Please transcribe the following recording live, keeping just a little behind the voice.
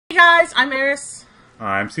guys, I'm Eris.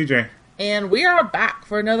 I'm CJ. And we are back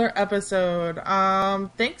for another episode.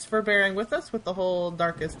 Thanks for bearing with us with the whole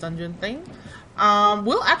Darkest Dungeon thing.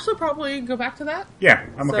 We'll actually probably go back to that. Yeah,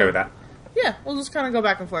 I'm okay with that. Yeah, we'll just kind of go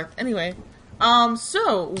back and forth. Anyway,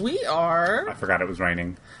 so we are... I forgot it was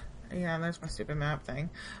raining. Yeah, there's my stupid map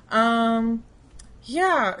thing.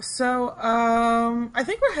 Yeah, so, I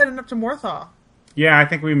think we're heading up to Morthal. Yeah, I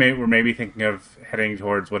think we're maybe thinking of heading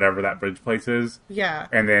towards whatever that bridge place is. Yeah.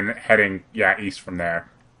 And then heading, east from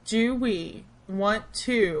there. Do we want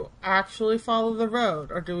to actually follow the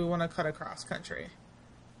road, or do we want to cut across country?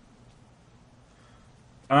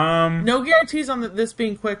 No guarantees on this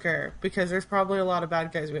being quicker, because there's probably a lot of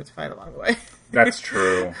bad guys we have to fight along the way. That's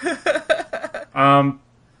true.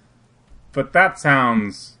 But that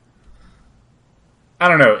sounds... I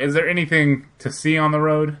don't know. Is there anything to see on the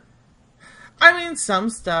road? I mean,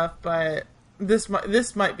 some stuff, but this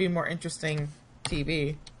might be more interesting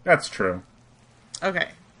TV. That's true. Okay,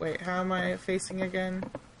 wait, how am I facing again?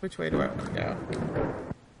 Which way do I want to go?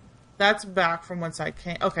 That's back from whence I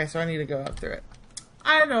came. Okay, so I need to go up through it.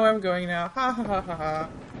 I know I'm going now. Ha ha ha ha ha.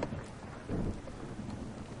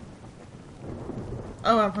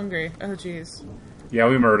 Oh, I'm hungry. Oh, jeez. Yeah,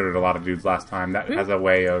 we murdered a lot of dudes last time. That has a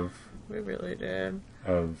way of... We really did.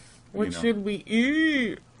 What should we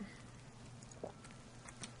eat?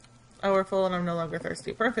 Oh, we're full and I'm no longer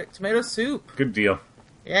thirsty. Perfect. Tomato soup. Good deal.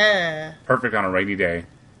 Yeah. Perfect on a rainy day.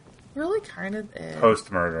 Really kind of is.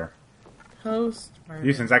 Post-murder. Post-murder.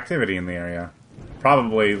 Nuisance activity in the area.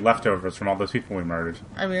 Probably leftovers from all those people we murdered.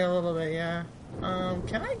 I mean, a little bit, yeah.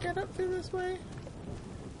 Can I get up through this way?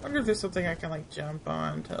 I wonder if there's something I can, like, jump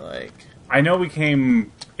on to, like... I know we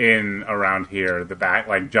came in around here, the back,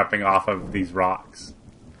 like, jumping off of these rocks.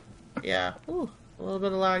 Yeah. Ooh, a little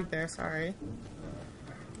bit of lag there, sorry.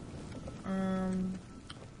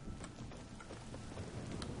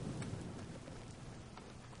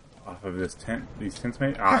 Off of this tent, these tents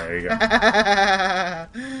made? Ah, there you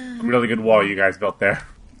go. Really good wall you guys built there.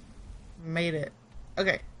 Made it.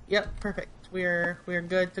 Okay. Yep, perfect. We're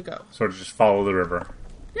good to go. Sort of just follow the river.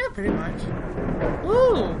 Yeah, pretty much.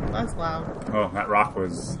 Ooh, that's loud. Oh, that rock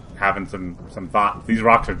was having some thoughts. These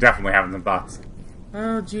rocks are definitely having some thoughts.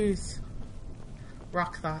 Oh, jeez.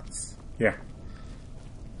 Rock thoughts. Yeah.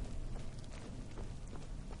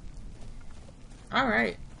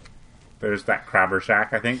 Alright. There's that Crabber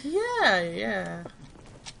Shack, I think. Yeah.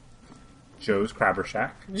 Joe's Crabber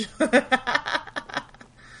Shack.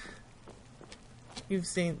 You've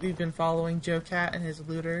been following Joe Cat and his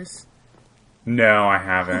looters? No, I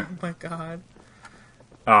haven't. Oh my god.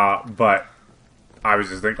 But I was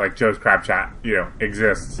just thinking, like, Joe's Crab Shack,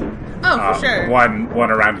 exists. Oh, for sure.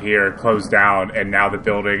 One around here closed down, and now the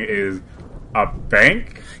building is a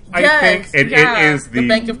bank. Yes, I think it is the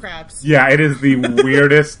Bank of Crabs. Yeah, it is the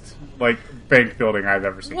weirdest bank building I've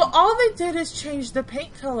ever seen. Well, all they did is change the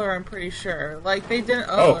paint color. I'm pretty sure. Like they didn't.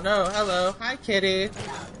 Oh no! Hello, hi, kitty.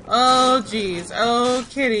 Oh jeez. Oh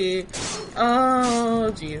kitty.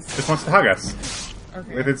 Oh jeez. Just wants to hug us.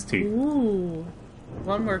 Okay. With its teeth. Ooh,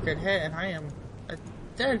 one more good hit, and I am a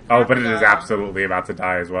dead. Oh, but it is absolutely about to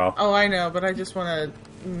die as well. Oh, I know, but I just want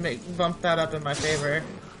to bump that up in my favor.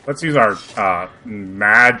 Let's use our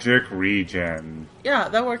magic regen. Yeah,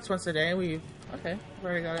 that works once a day. We've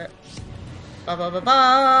already got it. Ba ba ba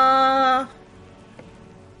ba.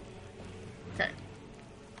 Okay.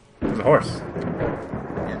 It's a horse.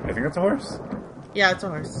 Yeah. I think that's a horse. Yeah, it's a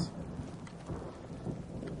horse.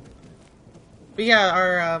 But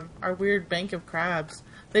yeah, our weird bank of crabs.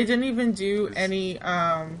 They didn't even do any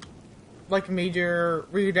major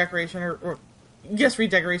redecoration or yes,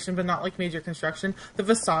 redecoration, but not major construction. The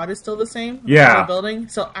facade is still the same. Yeah. The building,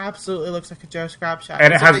 so absolutely looks like a Joe's Crab Shack.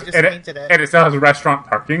 And it has, they just painted it. And it still has restaurant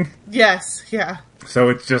parking. Yes, yeah. So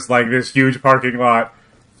it's just like this huge parking lot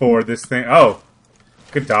for this thing. Oh,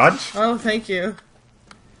 good dodge. Oh, thank you.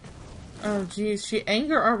 Oh, geez, she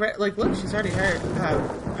anger already. Like, look, she's already hurt.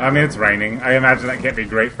 I mean, it's raining. I imagine that can't be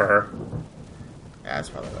great for her. Yeah, that's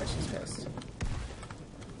probably why she's pissed.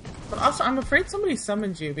 But also, I'm afraid somebody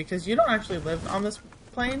summoned you because you don't actually live on this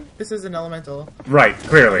plane. This is an elemental. Right,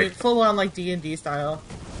 clearly. I mean, full on D&D style.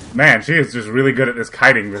 Man, she is just really good at this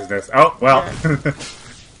kiting business. Oh, well. Yeah.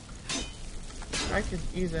 I could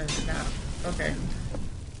use a nap. Okay.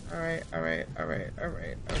 Alright.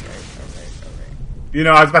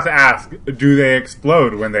 I was about to ask, do they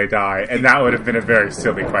explode when they die? And that would have been a very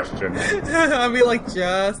silly question. I'd be like,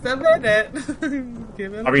 just a minute.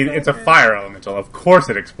 It's a fire elemental. Of course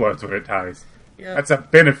it explodes when it dies. Yep. That's a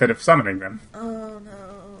benefit of summoning them. Oh,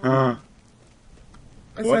 no.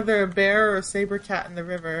 It's either a bear or a saber cat in the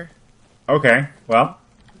river. Okay, well.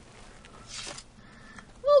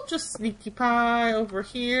 we'll just sneaky pie over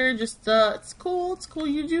here. Just, it's cool. It's cool.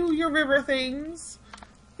 You do your river things.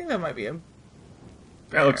 I think that might be a bear.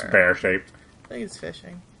 That looks bear-shaped. I think it's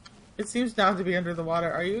fishing. It seems not to be under the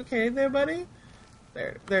water. Are you okay there, buddy?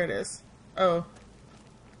 There it is. Oh.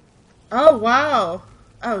 Oh, wow.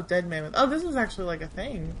 Oh, dead mammoth. Oh, this is actually like a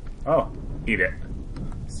thing. Oh, eat it.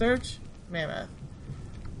 Search mammoth.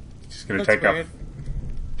 Just gonna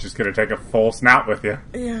take a full snout with you.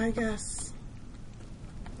 Yeah, I guess.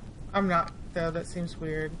 I'm not, though. That seems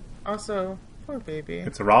weird. Also, poor baby.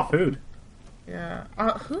 It's a raw food. Yeah.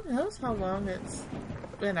 Who knows how long it's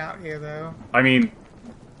been out here, though? I mean,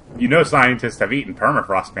 you know scientists have eaten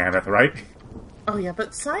permafrost mammoth, right? Oh, yeah,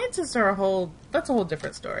 but scientists are that's a whole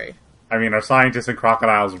different story. I mean, are scientists and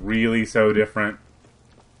crocodiles really so different?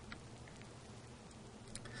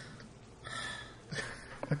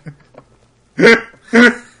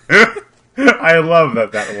 I love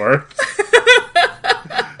that works.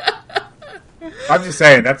 I'm just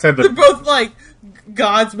saying, that said They're both like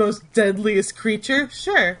God's most deadliest creature.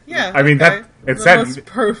 Sure, yeah. I mean, okay. It the said most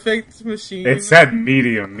perfect machine. It said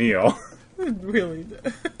medium meal. It really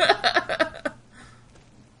did.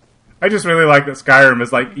 I just really like that Skyrym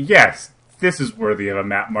is like, yes, this is worthy of a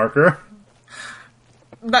map marker.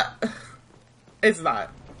 But it's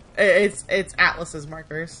not. It's Atlas's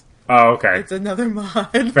markers. Oh, okay. It's another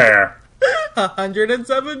mod. Fair.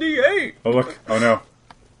 178. Oh look! Oh no!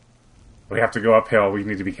 We have to go uphill. We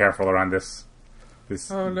need to be careful around this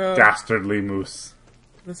oh, no. dastardly moose.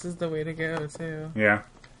 This is the way to go too. Yeah,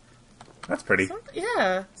 that's pretty.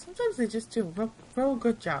 Yeah, sometimes they just do a real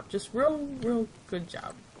good job. Just real good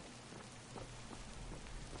job.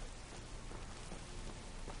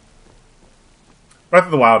 Breath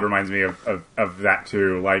of the Wild reminds me of that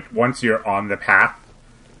too. Like, once you're on the path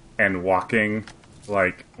and walking,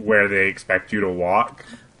 like, where they expect you to walk,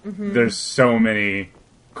 there's so many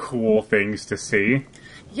cool things to see.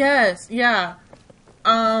 Yes, yeah.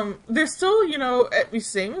 There's still,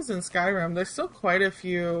 same as in Skyrim, there's still quite a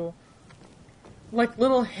few, like,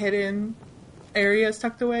 little hidden areas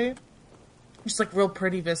tucked away. Just, like, real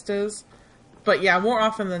pretty vistas. But, yeah, more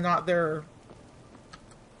often than not, they're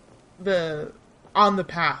on the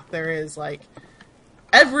path. There is, like,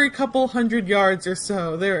 every couple 100 yards or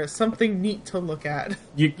so, there is something neat to look at.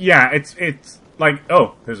 Yeah, it's like,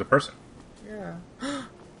 oh, there's a person. Yeah.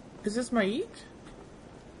 Is this Maik?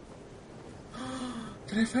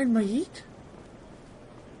 Did I find Maik?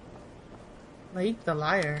 Maik the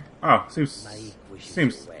liar. Oh,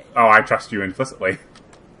 seems. Oh, I trust you implicitly.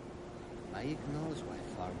 Maik knows why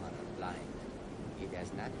Farmer are blind. It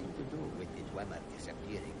has nothing to do with the Dwemer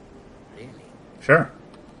disappearing. Really. Sure.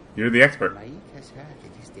 You're the expert. Maik has heard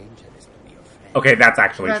it is dangerous to be your friend. Okay, that's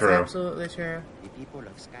actually That's true. absolutely true. The people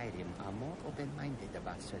of Skyrym are more open-minded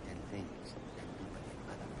about certain things than people in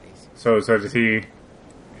other places. So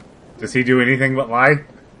does he do anything but lie?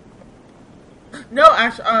 No,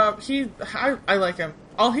 actually, I like him.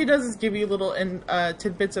 All he does is give you little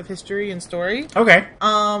tidbits of history and story. Okay.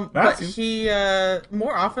 But he,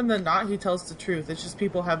 more often than not, he tells the truth. It's just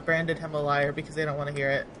people have branded him a liar because they don't want to hear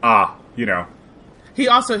it.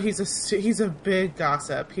 He's a big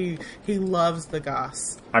gossip. He loves the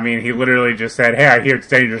goss. I mean, he literally just said, "Hey, I hear it's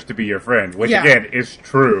dangerous to be your friend," which again is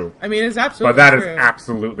true. I mean, it's absolutely But that true. is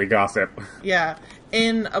absolutely gossip. Yeah.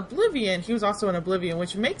 In Oblivion, he was also in Oblivion,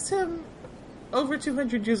 which makes him over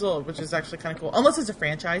 200 years old, which is actually kind of cool. Unless it's a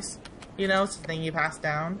franchise. It's a thing you pass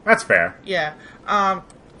down. That's fair. Yeah. I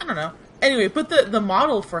don't know. Anyway, but the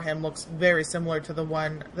model for him looks very similar to the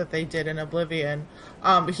one that they did in Oblivion.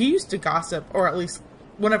 He used to gossip, or at least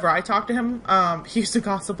whenever I talked to him, he used to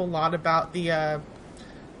gossip a lot about the,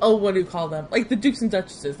 what do you call them? Like the dukes and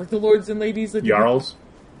duchesses, like the lords and ladies. Jarls?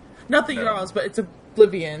 Not the Jarls, but it's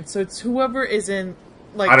Oblivion, so it's whoever is in,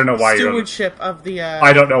 like, I don't know why stewardship of the,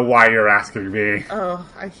 I don't know why you're asking me. Oh,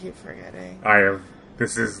 I keep forgetting.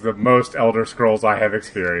 This is the most Elder Scrolls I have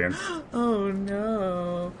experienced. Oh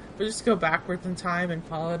no. We'll just go backwards in time and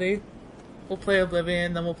quality. We'll play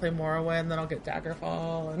Oblivion, then we'll play Morrowind, then I'll get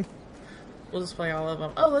Daggerfall, and we'll just play all of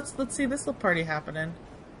them. Oh, let's see this little party happening.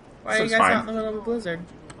 Why are you guys out in the middle of a blizzard?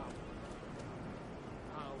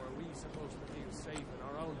 How are we supposed to feel safe in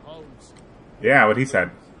our own homes? Yeah, what he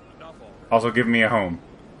said. Also, give me a home.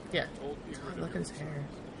 Yeah. Look at his hair.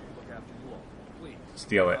 Look after you all, please.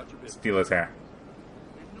 Steal it. Steal his hair.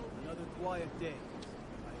 Another quiet day.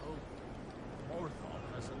 I hope Morthal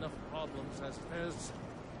has enough problems as it is.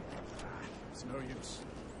 It's no use.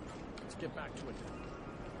 Let's get back to it.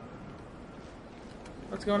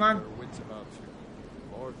 What's going on? Your wits about you.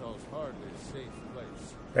 Morthal's hardly a safe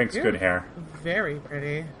place. Thanks, You're good hair. Very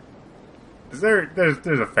pretty.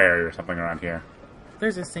 There's a ferry or something around here.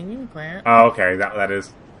 There's a singing plant. Oh, okay, that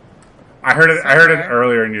is. I heard it. I heard it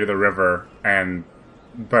earlier near the river,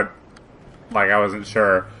 but like I wasn't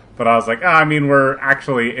sure. But I was like, I mean, we're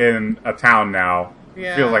actually in a town now.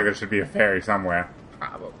 Yeah. Feels like there should be a ferry somewhere.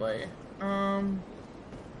 Probably.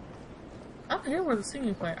 Up here where the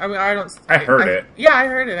singing plant. I mean, I don't. I heard it. Yeah, I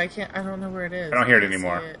heard it. I can't. I don't know where it is. I don't hear it can't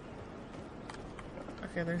anymore. see it.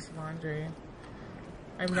 Okay, there's laundry.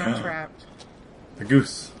 I'm not trapped. The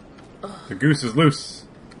goose. Ugh. The goose is loose.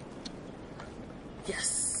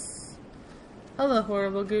 Yes. Hello,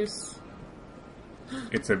 horrible goose.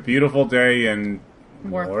 It's a beautiful day in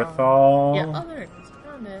Morthal. Morthal. Yeah. Oh, there it is.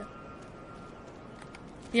 Found it.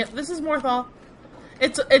 Yeah, this is Morthal.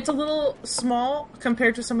 It's a little small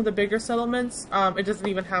compared to some of the bigger settlements. It doesn't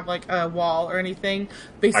even have like a wall or anything.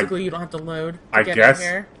 Basically, you don't have to load to get in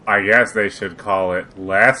here. I guess they should call it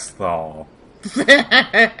Lesthal.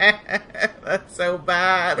 That's so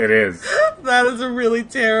bad. It is. That is a really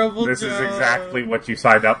terrible This joke. is exactly what you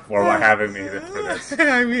signed up for by having me for this.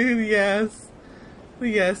 I mean, yes.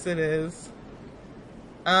 Yes, it is.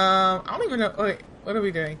 I don't even know. Wait, what are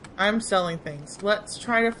we doing? I'm selling things. Let's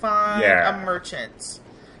try to find a merchant.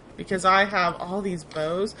 Because I have all these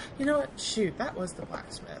bows. You know what? Shoot, that was the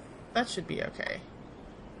blacksmith. That should be okay.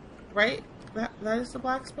 Right? That is the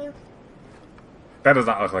blacksmith? That does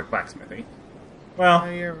not look like blacksmithing. Well, Oh,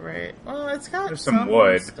 you're right. Well, it's got there's some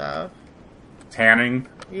wood. stuff. Tanning.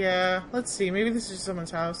 Yeah, let's see. Maybe this is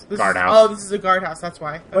someone's house. Guardhouse. Oh, this is a guardhouse. That's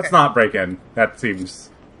why. Okay. Let's not break in. That seems...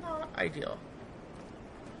 Not ideal.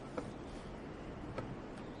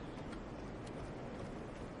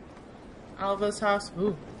 Alva's house.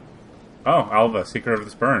 Ooh. Oh, Alva, Secret of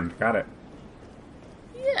the Spurned. Got it.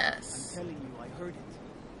 Yes. I'm telling you, I heard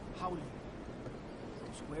it. Howling.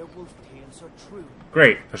 Those werewolf tales are true.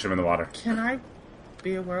 Great. Push him in the water. Can I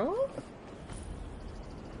be a werewolf?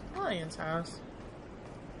 Lion's house.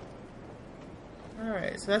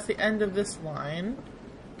 Alright, so that's the end of this line.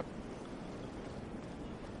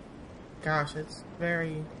 Gosh, it's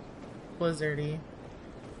very blizzardy.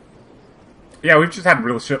 Yeah, we've just had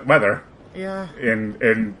real shit weather Yeah.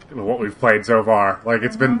 in what we've played so far. Like,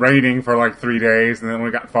 it's been raining for like 3 days, and then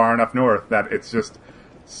we got far enough north that it's just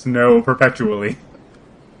snow perpetually.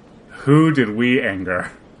 Who did we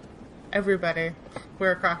anger? Everybody.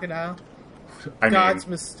 We're a crocodile. I God's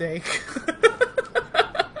mean, mistake.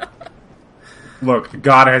 look,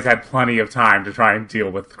 God has had plenty of time to try and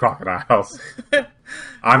deal with crocodiles.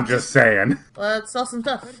 I'm just saying. Let's sell some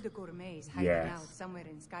stuff. Heard the gourmets hiding Yes. out somewhere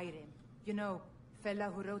in Skyrrim. You know,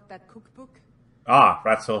 fella who wrote that cookbook? Ah,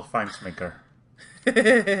 Ratzel Feinsmaker.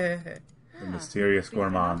 The Ah, mysterious bit of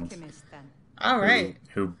an gourmand optimist then. Alright.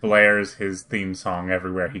 who blares his theme song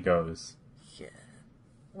everywhere he goes. Yeah.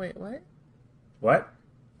 Wait, what? What?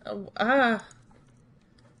 I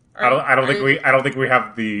I don't think we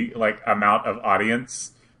have the like amount of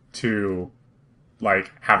audience to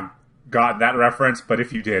like have got that reference, but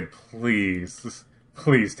if you did, please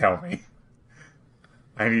tell me.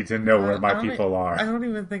 I need to know where my people I are. don't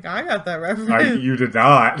even think I got that reference. You did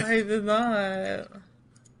not. I did not.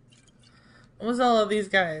 What was all of these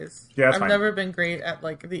guys? Yeah, that's I've fine. never been great at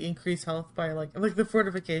like the increased health by like the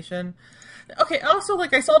fortification. Okay, also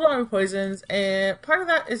like I sold all my poisons, and part of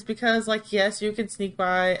that is because like yes, you can sneak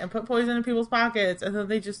by and put poison in people's pockets, and then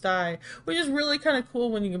they just die, which is really kind of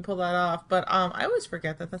cool when you can pull that off. But I always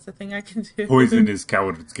forget that that's a thing I can do. Poison is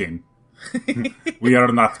coward's game. We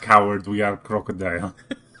are not cowards, we are crocodile.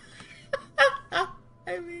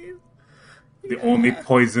 I mean, The only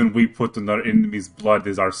poison we put in our enemy's blood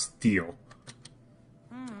is our steel.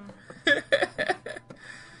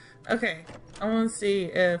 okay, I want to see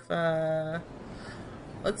if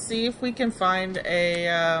let's see if we can find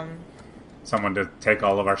a Someone to take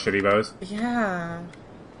all of our shitty bows. yeah.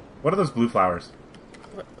 What are those blue flowers?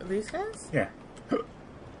 What, these guys? Yeah.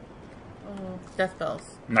 Oh, death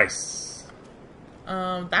bells. Nice.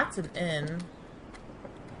 That's an inn.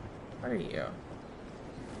 What are you?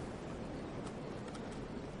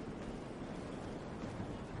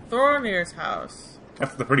 Thoronir's house.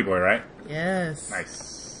 That's the pretty boy, right? Yes.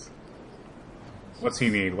 Nice. What's he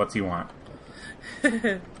need? What's he want?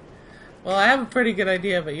 Well, I have a pretty good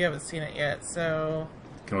idea, but you haven't seen it yet, so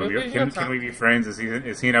Can we We be, can can talk. we be friends? Is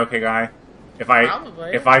he an okay guy?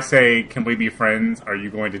 Probably. If I say can we be friends, are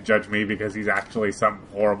you going to judge me because he's actually some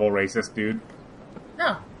horrible racist dude?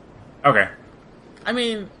 no. Okay. I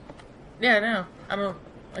mean, yeah, no, I don't.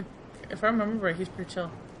 Like, if I remember right, he's pretty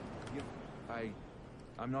chill. Yeah,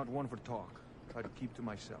 I'm not one for talk. Try to keep to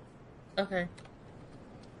myself. Okay.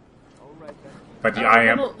 All right then. But I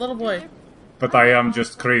am little boy. but I am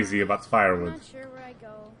just crazy about I'm firewood. not sure where I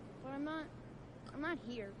go, but I'm not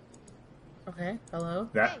here. Okay, hello.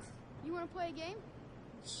 That Hey, you want to play a game?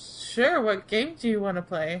 Sure, what game do you want to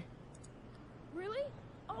play? Really?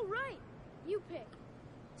 All right. You pick.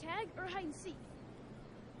 Tag or hide and seek?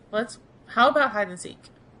 How about hide and seek?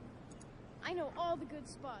 I know all the good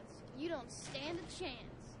spots. You don't stand a chance.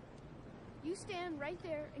 You stand right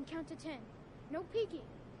there and count to 10. No peeking.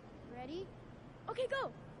 Ready? Okay,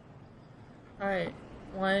 go. Alright.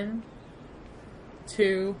 1,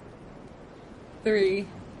 2, 3,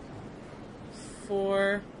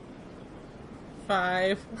 4,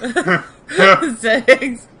 5,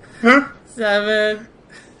 6, 7,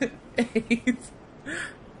 8,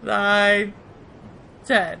 9,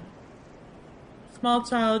 10. Small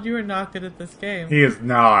child, you are not good at this game. he is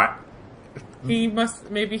not.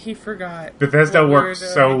 Maybe he forgot. Bethesda what we were worked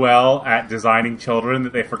so doing. well at designing children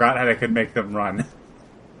that they forgot how they could make them run.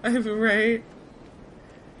 Right?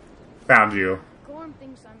 Found you. Gorm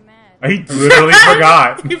thinks I'm mad. He literally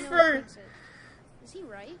forgot. He I know for- he thinks it. Is he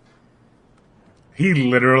right? He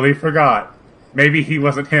literally forgot. Maybe he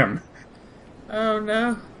wasn't him. Oh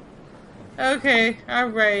no. Okay,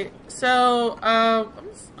 alright. So,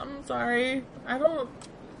 I'm sorry. I don't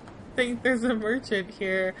think there's a merchant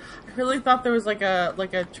here. I really thought there was like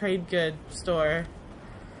a trade good store.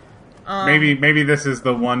 Maybe this is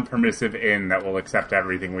the one permissive inn that will accept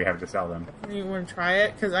everything we have to sell them. You want to try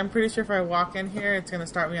it? Because I'm pretty sure if I walk in here, it's gonna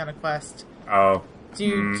start me on a quest. Oh. Do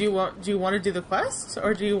you want to do the quest,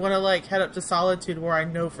 or do you want to like head up to Solitude where I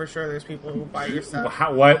know for sure there's people who buy your stuff?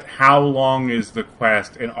 How long is the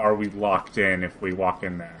quest, and are we locked in if we walk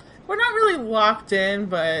in there? We're not really locked in,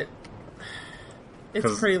 but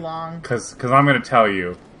it's pretty long. Because I'm going to tell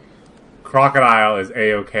you, Crocodile is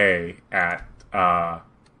A-okay at,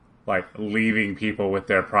 like, leaving people with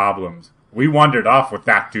their problems. We wandered off with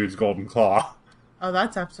that dude's golden claw. Oh,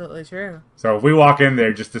 that's absolutely true. So if we walk in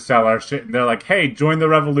there just to sell our shit, and they're like, hey, join the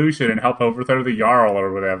revolution and help overthrow the Jarl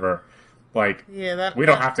or whatever, like, Yeah, we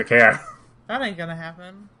don't have to care. That ain't gonna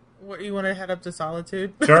happen. What, you want to head up to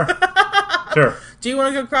Solitude? Sure. Sure. Do you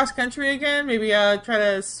want to go cross country again? Maybe try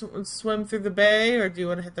to swim through the bay, or do you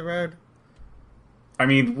want to hit the road? I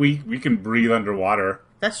mean, we can breathe underwater.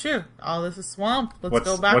 That's true. Oh, this is swamp. Let's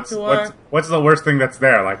go back to our... What's the worst thing that's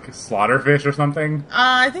there? Like slaughterfish or something?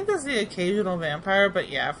 I think there's the occasional vampire, but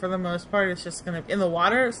yeah, for the most part, it's just gonna... In the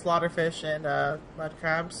water, slaughterfish and mud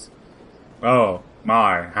crabs. Oh,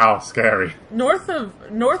 my. How scary. North of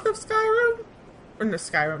Skyrime? Or no,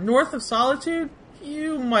 Skyrime. North of Solitude,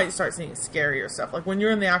 you might start seeing scarier stuff. Like when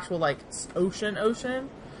you're in the actual, like, ocean.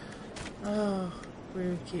 Oh,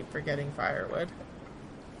 we keep forgetting firewood.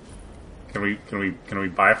 Can we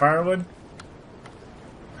buy firewood?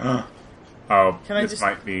 Oh, Can I this just...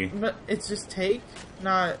 might be. But it's just take,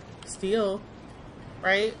 not steal.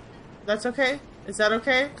 Right? That's okay? Is that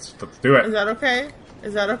okay? Let's do it. Is that okay?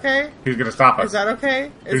 Is that okay? Who's gonna stop us? Is that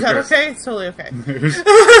okay? Is Who's that gonna- okay? It's totally okay.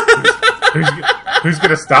 who's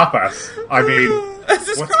gonna stop us? I mean, It's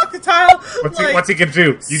this what's- crocodile. what's he gonna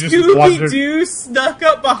do? You just Scooby wandered. Doo snuck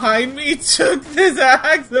up behind me, took his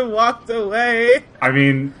axe, and walked away. I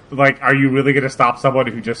mean, like, are you really gonna stop someone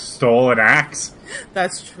who just stole an axe?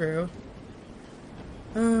 That's true.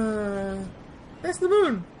 That's the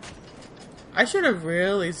moon. I should have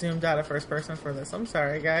really zoomed out of first person for this. I'm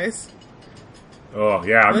sorry, guys. Oh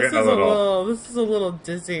yeah, I'm This getting is a little. This is a little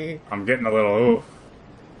dizzy. I'm getting a little. Ooh.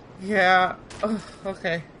 Yeah. Ugh,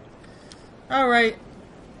 okay. All right.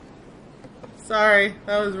 Sorry,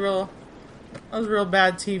 that was real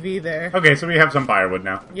bad TV there. Okay, so we have some firewood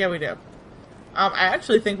now. Yeah, we do. I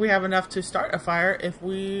actually think we have enough to start a fire if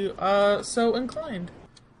we so inclined.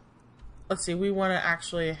 Let's see. We want to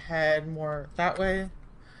actually head more that way.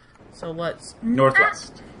 So let's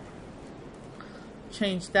Northwest.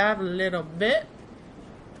 change that a little bit.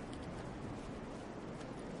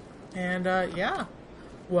 And yeah,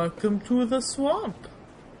 welcome to the swamp.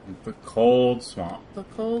 The cold swamp. The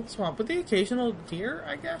cold swamp with the occasional deer,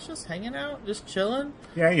 I guess, just hanging out, just chilling.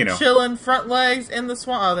 Yeah, you know. Chilling, front legs in the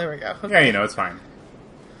swamp. Oh, there we go. Okay. Yeah, you know, it's fine.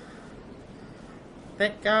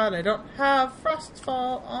 Thank God I don't have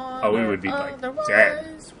frostfall on. Oh, we would be, like, otherwise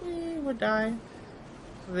dead. we would die.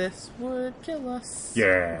 This would kill us.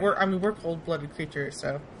 Yeah. We're cold-blooded creatures,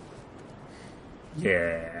 so.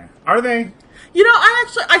 Yeah. Are they? You know,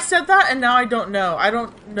 I said that, and now I don't know. I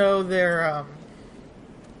don't know their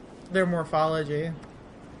morphology.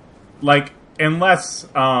 Like, unless,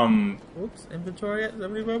 Oops, inventory at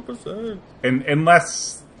 75%.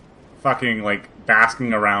 unless fucking, like,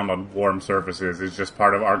 basking around on warm surfaces is just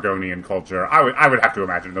part of Argonian culture, I would have to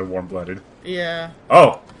imagine they're warm-blooded. Yeah.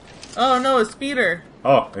 Oh! Oh no, a speeder.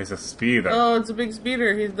 Oh, it's a speeder. Oh, it's a big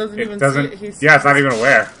speeder. He doesn't It even doesn't... see it. Yeah, it's not even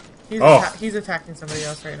aware. He's, Oh. he's attacking somebody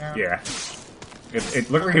else right now. Yeah.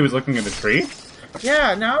 It looked like he was looking at the tree.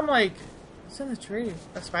 Yeah, now I'm like, what's in the tree?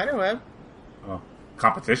 A spider web? Oh,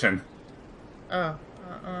 competition. Oh,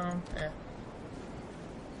 yeah.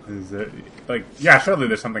 Is it like? Yeah, surely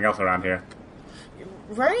there's something else around here.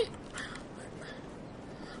 Right?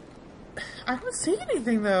 I don't see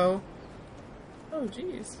anything though. Oh,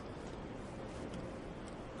 jeez.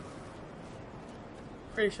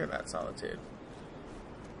 Pretty sure that's Solitude.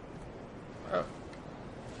 Oh.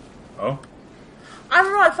 Oh. I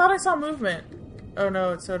don't know, I thought I saw movement. Oh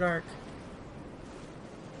no, it's so dark.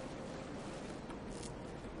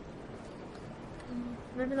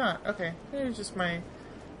 Maybe not. Okay. Maybe it's just my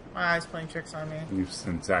eyes playing tricks on me. You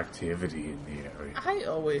sense activity in the area. I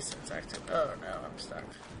always sense active. Oh no, I'm stuck.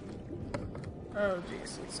 Oh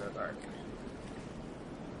jeez, it's so dark.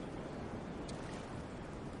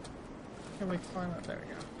 Can we climb up? There we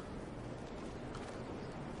go.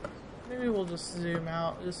 Maybe we'll just zoom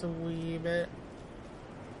out just a wee bit.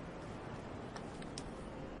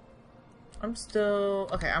 I'm still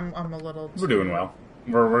okay. I'm a little. We're doing well.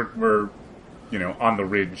 We're you know, on the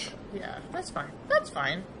ridge. Yeah, that's fine. That's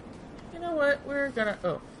fine. You know what? We're gonna.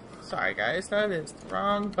 Oh, sorry guys. That is the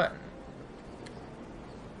wrong button.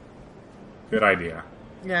 Good idea.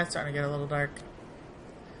 Yeah, it's starting to get a little dark.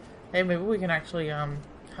 Hey, maybe we can actually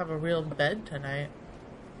have a real bed tonight.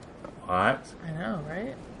 What? I know,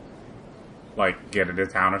 right? Like get into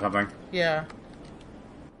town or something? Yeah.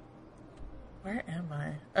 Where am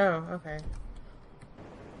I? Oh, okay.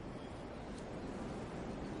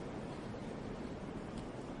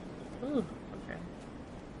 Ooh, okay.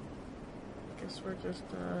 Guess we're just,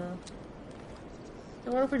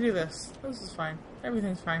 So what if we do this? This is fine.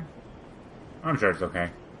 Everything's fine. I'm sure it's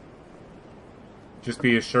okay. Just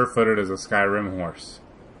be as sure-footed as a Skyrrim horse.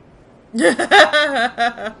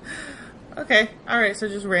 Okay, alright, so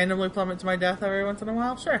just randomly plummet to my death every once in a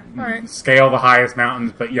while? Sure, alright. Scale the highest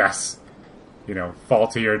mountains, but yes. You know, fall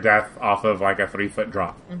to your death off of like a 3-foot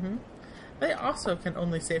drop. Mm-hmm. They also can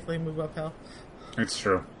only safely move uphill. It's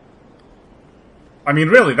true. I mean,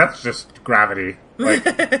 really, that's just gravity. Like,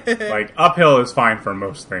 like uphill is fine for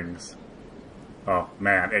most things. Oh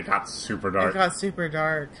man, it got super dark. It got super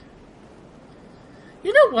dark.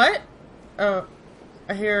 You know what? Oh,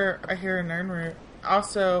 I hear a Nernroot.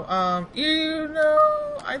 Also, you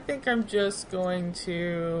know, I think I'm just going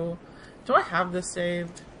to. Do I have this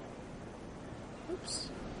saved? Oops.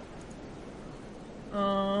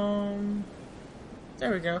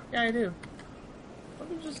 There we go. Yeah, I do. Let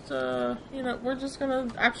me just, you know, we're just gonna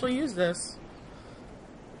actually use this.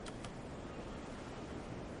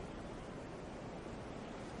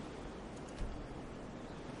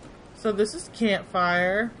 So this is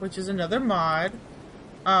Campfire, which is another mod.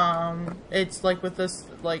 It's like with this,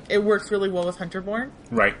 like, it works really well with Hunterborn.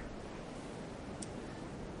 Right.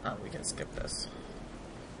 Oh, we can skip this.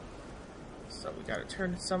 So we gotta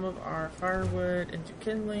turn some of our firewood into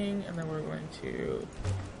kindling, and then we're going to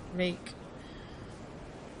make...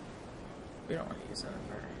 We don't want to use that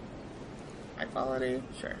for high quality.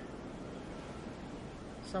 Sure.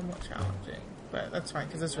 Somewhat challenging, but that's fine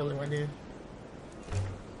because it's really windy.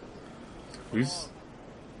 Who's...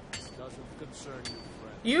 This doesn't concern you,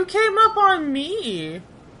 friend. You came up on me.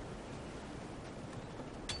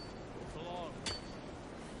 Move along.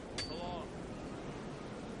 Move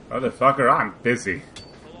along. Motherfucker, I'm busy. Move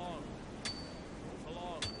along. Move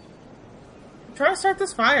along. I'm trying to start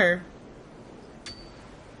this fire.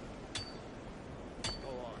 Go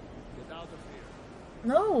on. Get out of here.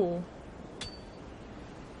 No.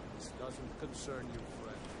 This doesn't concern you,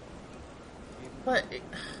 friend. Keep But... looking.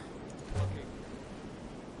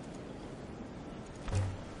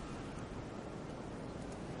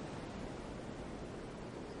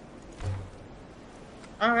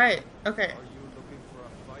 Alright, okay. Are you looking for a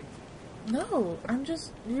fight? No, I'm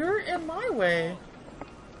just... You're in my way.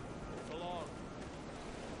 Move along.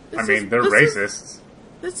 I mean, they're racists.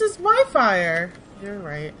 This is my fire. You're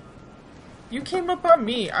right. You came up on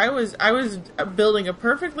me. I was building a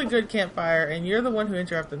perfectly good campfire, and you're the one who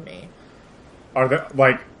interrupted me. Are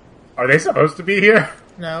they supposed to be here?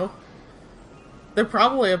 No. They're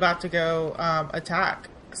probably about to go attack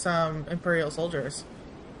some Imperial soldiers.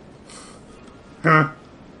 Huh.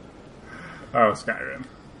 Oh, Skyrim.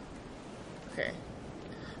 Okay.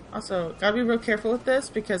 Also, gotta be real careful with this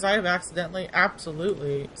because I have accidentally,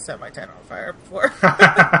 absolutely set my tent on fire before.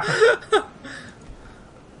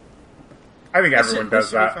 I think everyone does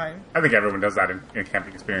should be that. fine. I think everyone does that in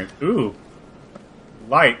camping experience. Ooh,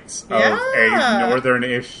 lights of Yeah. a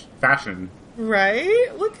northern-ish fashion. Right?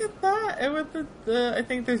 Look at that. And with the I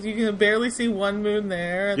think there's, you can barely see one moon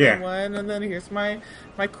there, and Yeah. then one, and then here's my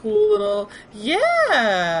cool little,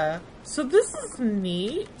 yeah! So this is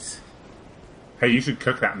neat. Hey, you should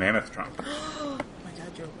cook that mammoth trunk. Oh my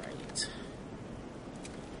god, you're right.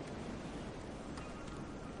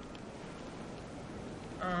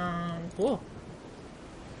 Cool.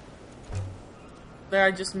 There,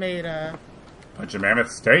 I just made a Bunch of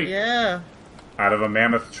mammoth steak. yeah. Out of a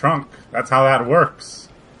mammoth trunk. That's how that works.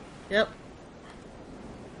 Yep.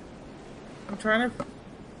 I'm trying to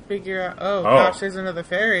figure out. Oh gosh, there's another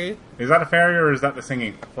fairy. Is that a fairy or is that the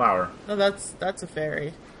singing flower? No, that's a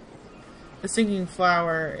fairy. The singing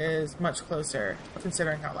flower is much closer,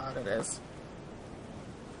 considering how loud it is.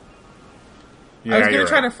 Yeah, I was gonna you're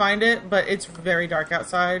try right. to find it, but it's very dark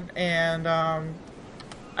outside, and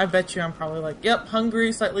I bet you I'm probably like, yep,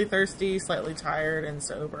 hungry, slightly thirsty, slightly tired, and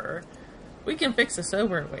sober. We can fix the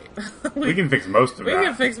sober. Wait, We can fix most of we that.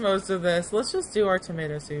 can fix most of this. Let's just do our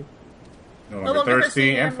tomato soup. No No longer longer thirsty thirsty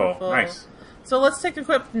and and full. full. Nice. So let's take a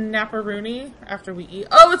quick napperoonie after we eat.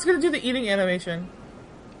 Oh, it's gonna do the eating animation.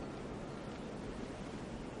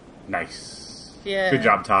 Nice. Yeah. Good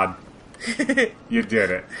job, Todd. You did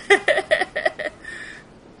it.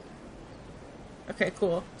 Okay,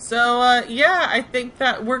 cool. So, yeah, I think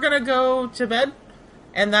that we're gonna go to bed,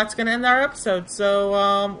 and that's gonna end our episode.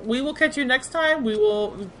 So, we will catch you next time. We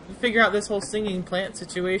will figure out this whole singing plant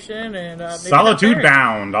situation, and maybe Solitude not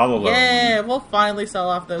bound, all alone. Yeah, we'll finally sell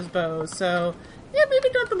off those bows. So, yeah, maybe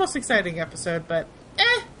not the most exciting episode, but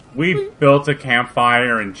We built a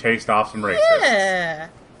campfire and chased off some racists. yeah,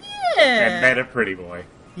 And met yeah, a pretty boy.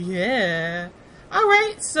 yeah. All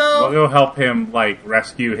right, so Well, it'll help him, like,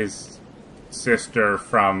 rescue his sister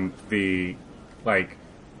from the, like,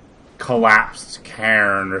 collapsed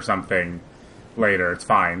cairn or something later. It's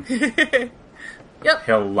fine. yep,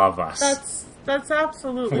 He'll love us. that's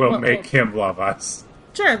absolutely We'll what make him love us.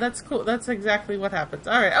 Sure, that's cool. That's exactly what happens.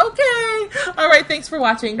 All right, okay. All right, thanks for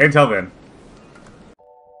watching. Until then.